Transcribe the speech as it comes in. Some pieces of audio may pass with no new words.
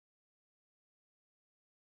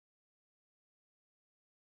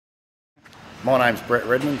My name's Brett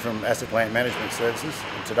Redmond from Asset Plant Management Services,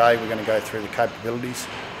 and today we're going to go through the capabilities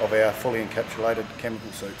of our fully encapsulated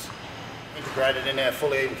chemical suits. Integrated in our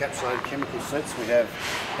fully encapsulated chemical suits, we have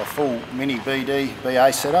a full mini BD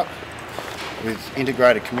BA setup with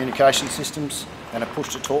integrated communication systems and a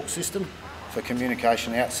push-to-talk system for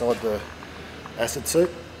communication outside the acid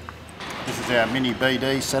suit. This is our mini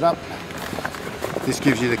BD setup. This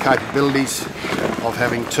gives you the capabilities of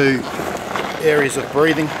having two areas of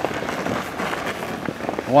breathing,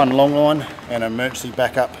 one long line and an emergency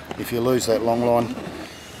backup if you lose that long line.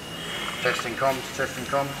 Testing comms, testing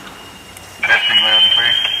comms. Testing loud and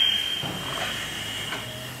clear.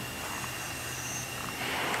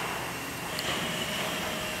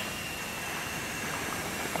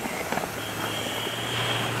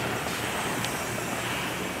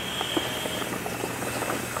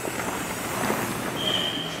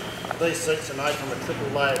 These suits are made from a triple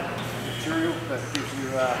layered material that gives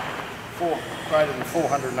you greater than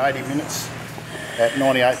 480 minutes at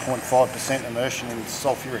 98.5% immersion in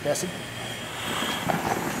sulfuric acid.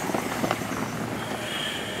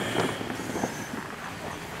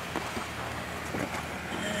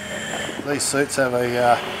 These suits have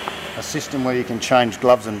a system where you can change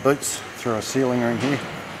gloves and boots through a sealing ring here.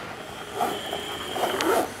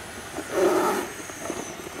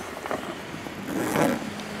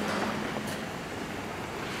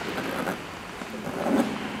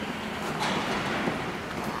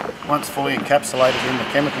 Once fully encapsulated in the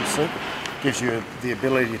chemical suit, gives you the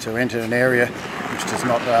ability to enter an area which does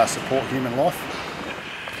not support human life.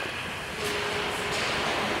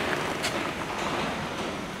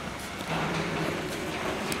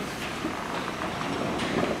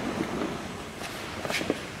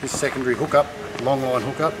 This secondary hookup, long line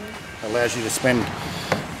hookup, allows you to spend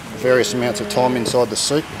various amounts of time inside the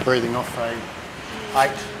suit breathing off a 8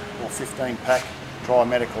 or 15 pack dry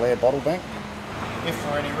medical air bottle bank. If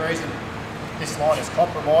for any reason this line is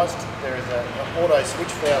compromised, there is an auto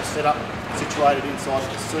switch valve set up situated inside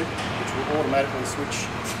the suit which will automatically switch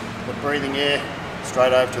the breathing air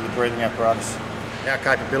straight over to the breathing apparatus. Our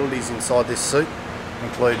capabilities inside this suit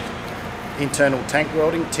include internal tank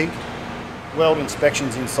welding, TIG, weld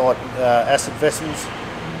inspections inside acid vessels.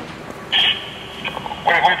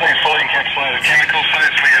 With these fully encapsulated chemical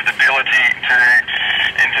suits, we have the ability to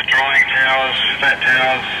enter drying towers, fat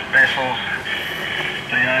towers, vessels,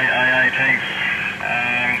 AA tanks,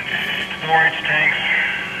 storage tanks,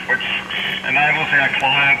 which enables our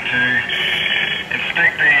client to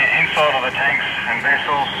inspect the inside of the tanks and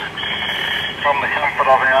vessels from the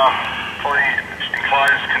comfort of our fully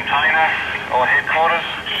enclosed container or headquarters.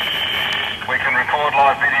 We can record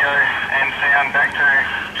live video and sound back to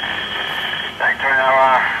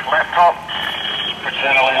our laptop, which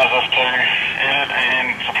then allows us to edit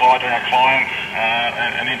and supply to our client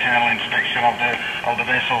an internal inspection of the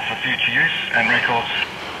vessel for future use and records.